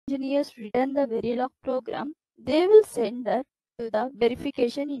engineers written the Verilog program, they will send that to the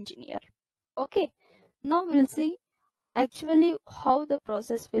verification engineer. Okay, now we'll see actually how the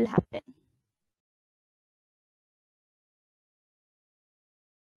process will happen.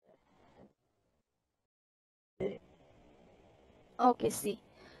 Okay, see.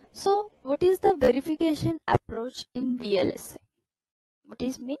 So what is the verification approach in VLSI? What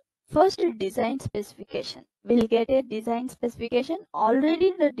is mean? First, design specification. We'll get a design specification.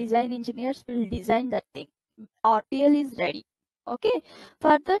 Already the design engineers will design that thing. RTL is ready. Okay.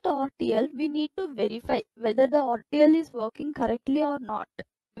 For that RTL, we need to verify whether the RTL is working correctly or not.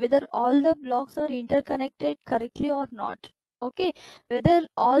 Whether all the blocks are interconnected correctly or not. Okay. Whether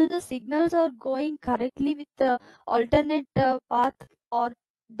all the signals are going correctly with the alternate path, or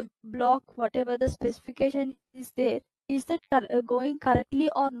the block, whatever the specification is there, is that going correctly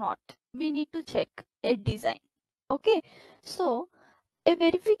or not. We need to check a design. Okay. So a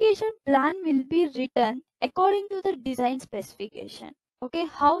verification plan will be written according to the design specification. Okay,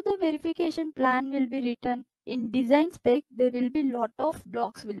 how the verification plan will be written? In design spec, there will be lot of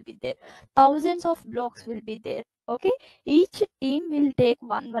blocks will be there. Thousands of blocks will be there. Okay, each team will take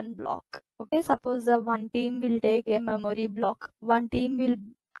one block. Okay, suppose the one team will take a memory block, one team will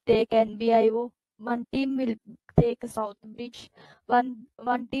take NBIO, one team will take a South Bridge, one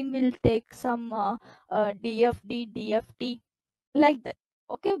team will take some DFD, DFT, like that.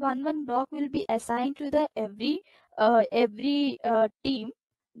 Okay, one block will be assigned to the every team.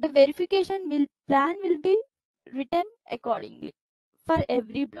 The verification will plan will be written accordingly for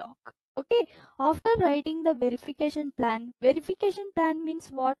every block. Okay, after writing the verification plan means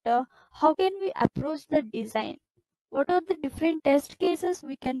what? How can we approach the design? What are the different test cases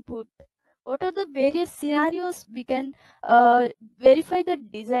we can put? What are the various scenarios we can verify the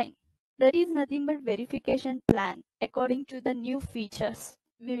design? That is nothing but verification plan according to the new features.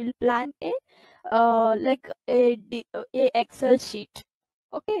 We will plan a a Excel sheet.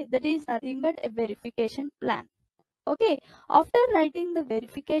 Okay, that is nothing but a verification plan. Okay, after writing the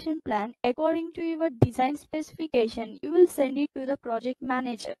verification plan according to your design specification, you will send it to the project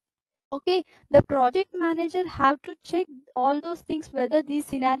manager. Okay, the project manager have to check all those things, whether these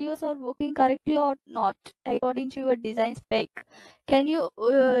scenarios are working correctly or not according to your design spec. Can you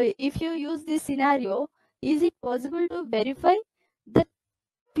if you use this scenario, is it possible to verify the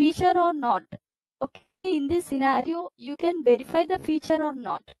feature or not? Okay, in this scenario you can verify the feature or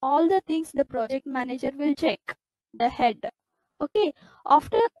not. All the things the project manager will check, the head. Okay,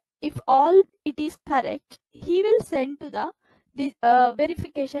 after, if all it is correct, he will send to the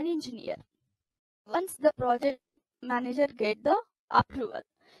verification engineer. Once the project manager get the approval,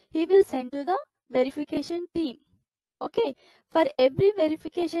 he will send to the verification team. Okay, for every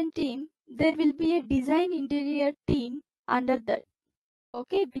verification team, there will be a design engineer team under that.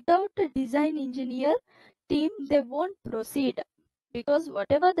 Okay, without a design engineer team, they won't proceed, because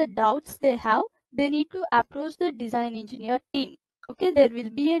whatever the doubts they have, they need to approach the design engineer team. Okay, there will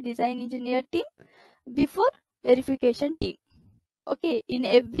be a design engineer team before verification team. Okay, in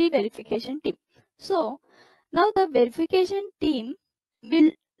every verification team. So now the verification team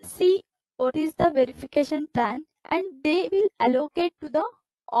will see what is the verification plan, and they will allocate to the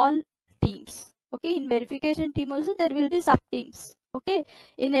all teams. Okay, in verification team also there will be sub teams. Okay,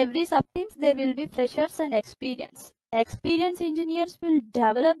 in every sub teams there will be freshers and experienced engineers will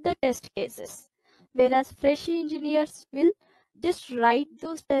develop the test cases, whereas fresh engineers will just write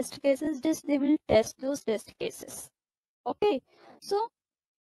those test cases, just they will test those test cases. Okay, so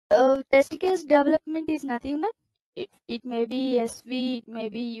test case development is nothing but it may be SV, it may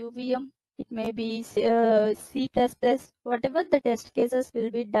be UVM, it may be C++, whatever the test cases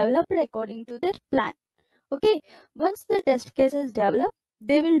will be developed according to their plan. Okay, once the test cases develop,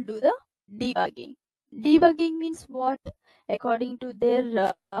 they will do the debugging. Debugging means what? According to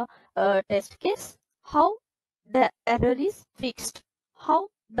their test case, how the error is fixed, how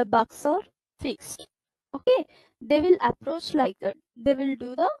the bugs are fixed. Okay, they will approach like that. They will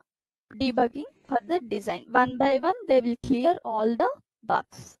do the debugging for the design. One by one, they will clear all the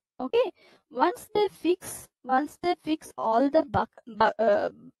bugs. Okay, once they fix all the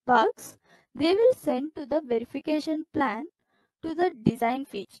bugs, they will send to the verification plan to the design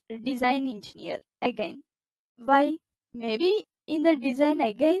engineer again. Why? Maybe in the design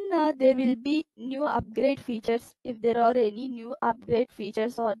again there will be new upgrade features, if there are any new upgrade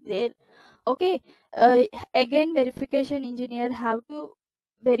features are there. Okay, again verification engineer have to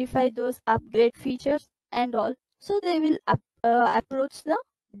verify those upgrade features and all. So they will approach the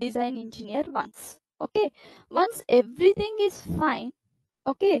design engineer once. Okay, once everything is fine,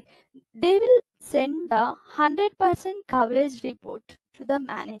 okay, they will send the 100% coverage report to the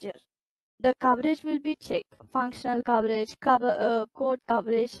manager. The coverage will be checked. Functional coverage, code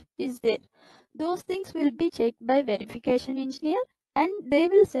coverage is there. Those things will be checked by verification engineer and they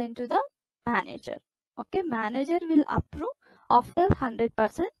will send to the manager. Okay, manager will approve after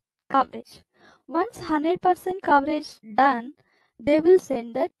 100% coverage. Once 100% coverage done, they will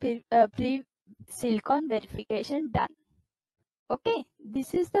send the pre-silicon verification done. Okay,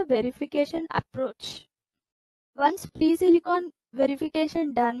 this is the verification approach. Once pre-silicon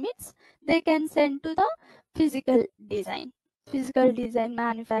verification done means they can send to the physical design. Physical design,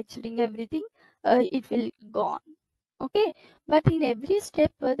 manufacturing, everything, it will go on. Okay, but in every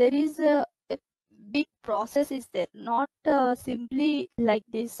step there is a big process is there, not simply like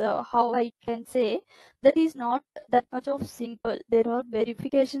this. How I can say that is not that much of simple. There are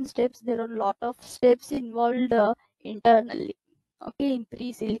verification steps. There are a lot of steps involved internally. Okay, in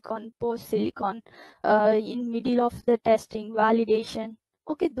pre-silicon, post-silicon, in middle of the testing, validation.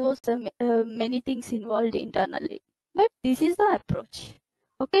 Okay, those many things involved internally. But this is the approach.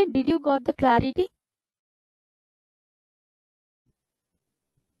 Okay, did you got the clarity?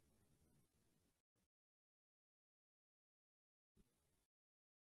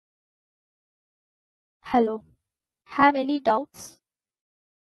 Hello. Have any doubts?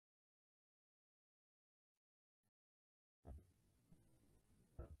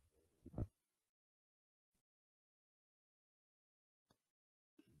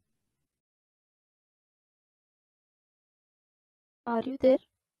 Are you there?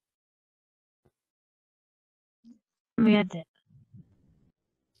 We are there.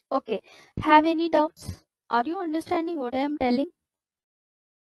 Okay. Have any doubts? Are you understanding what I am telling?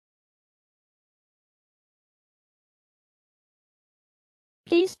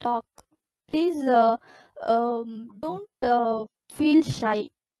 Please talk. Please don't feel shy.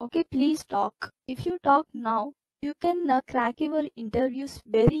 Okay, please talk. If you talk now, you can crack your interviews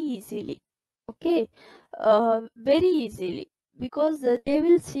very easily. Okay, very easily, because they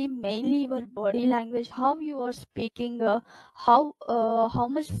will see mainly your body language, how you are speaking, how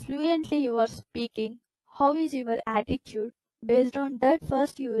much fluently you are speaking, how is your attitude. Based on that,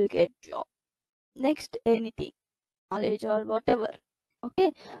 first you will get job. Next, anything, knowledge or whatever.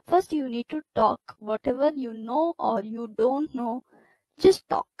 Okay, first you need to talk. Whatever you know or you don't know, just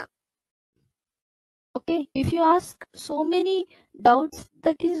talk. Okay, if you ask so many doubts,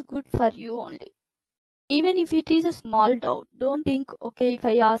 that is good for you only. Even if it is a small doubt, don't think, okay, if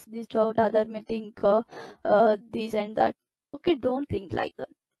I ask this doubt, other may think this and that. Okay, don't think like that.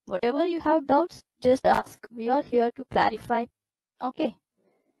 Whatever you have doubts, just ask. We are here to clarify. Okay,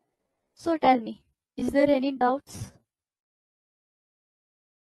 so tell me, is there any doubts?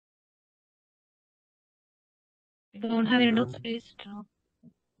 If you don't have any doubts, please drop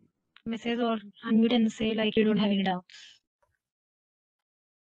message or unmute and say like you don't have any doubts.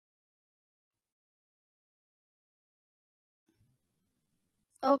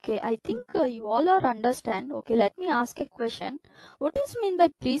 Okay, I think you all are understand. Okay, let me ask a question. What is mean by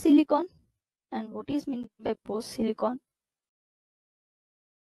pre-silicon and what is mean by post-silicon?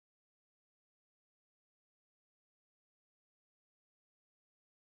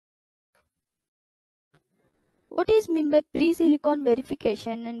 What is mean by pre-silicon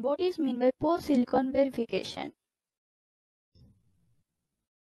verification and what is mean by post-silicon verification?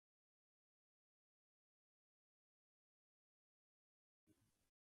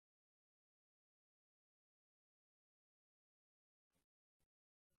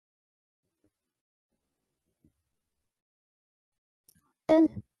 Tell.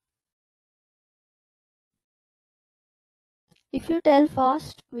 If you tell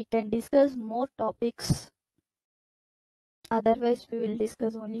fast, we can discuss more topics. Otherwise, we will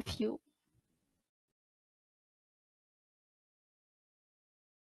discuss only few.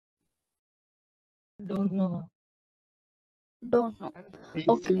 Don't know. Don't know.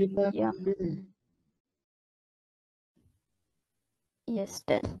 Okay. Yeah. Yes,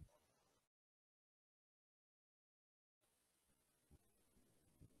 tell.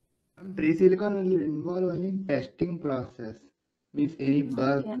 Pre-silicon will involve only testing process, means any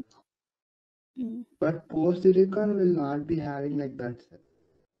bug, Okay. Mm. but post-silicon will not be having like that, sir.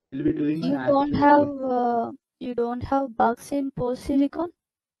 We'll be doing You our don't actual have code. you don't have bugs in post-silicon?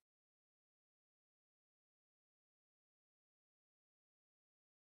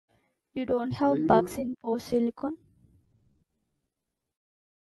 You don't have We'll bugs be, in post-silicon?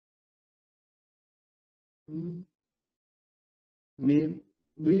 mm, may,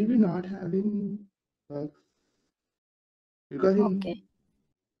 we'll be not having bugs because Okay.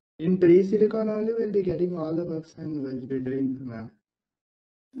 in pre-silicon only we'll be getting all the bugs and we'll be doing that.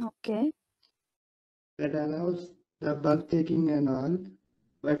 Okay. That allows the bug checking and all,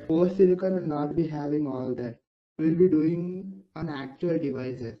 but post silicon will not be having all that. We'll be doing on actual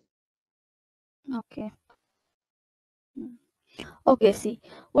devices. Okay. Okay, see,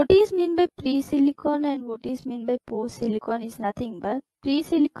 what is mean by pre-silicon and what is mean by post-silicon is nothing but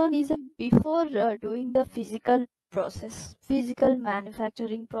pre-silicon is a before doing the physical process, physical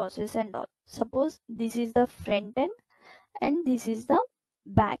manufacturing process and all. Suppose this is the front end and this is the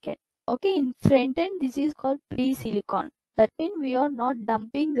back end. Okay, in front end this is called pre-silicon. That means we are not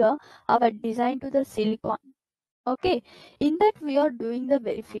dumping our design to the silicon. Okay, in that we are doing the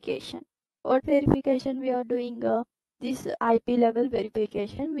verification. What verification we are doing? This IP level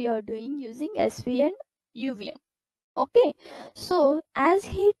verification we are doing using SV and UVM. Okay, so as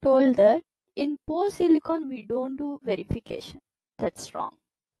he told that in post silicon we don't do verification. That's wrong.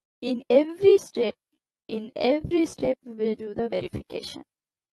 In every step we will do the verification.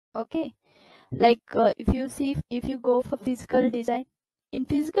 Okay, like if you go for physical design, in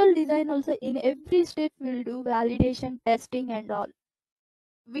physical design also in every step we'll do validation, testing and all.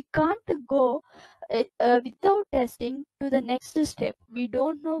 We can't go without testing to the next step. We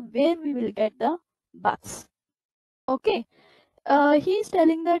don't know where we will get the bugs. Okay, he's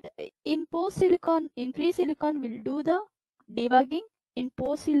telling that in post silicon, in pre silicon we'll do the debugging. In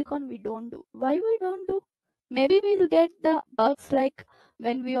post silicon we don't do. Why we don't do? Maybe we'll get the bugs like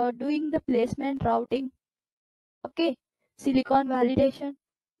when we are doing the placement routing. Okay, silicon validation,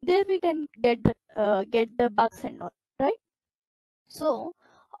 there we can get the bugs and all, right? So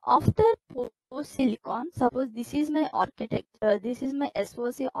after post silicon, suppose this is my architecture, this is my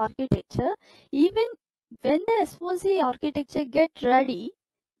SOC architecture. Even when the SOC architecture get ready,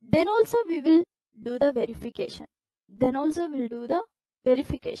 then also we will do the verification. Then also we'll do the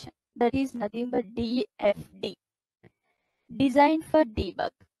verification. That is nothing but DFD, design for debug.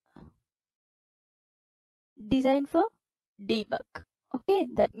 Design for debug. Okay,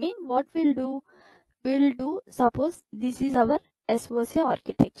 that means what we'll do, suppose this is our SOC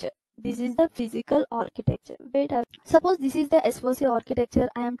architecture. This is the physical architecture. Wait, suppose this is the SOC architecture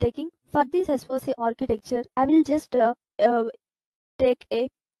I am taking. For this SOC architecture, I will just take a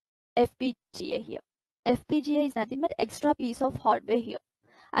FPGA here. FPGA is nothing but extra piece of hardware here.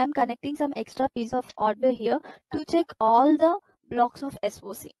 I am connecting some extra piece of hardware here to check all the blocks of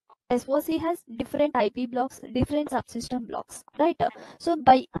SOC. SOC has different IP blocks, different subsystem blocks, right? So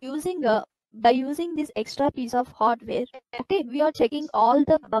by using this extra piece of hardware, okay, we are checking all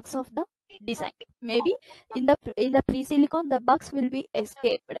the bugs of the design. Maybe in the pre-silicon the bugs will be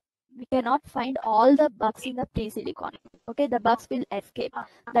escaped. We cannot find all the bugs in the pre-silicon. Okay, the bugs will escape.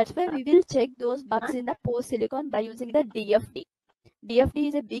 That's why we will check those bugs in the post-silicon by using the DFD. DFD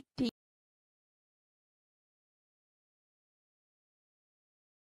is a big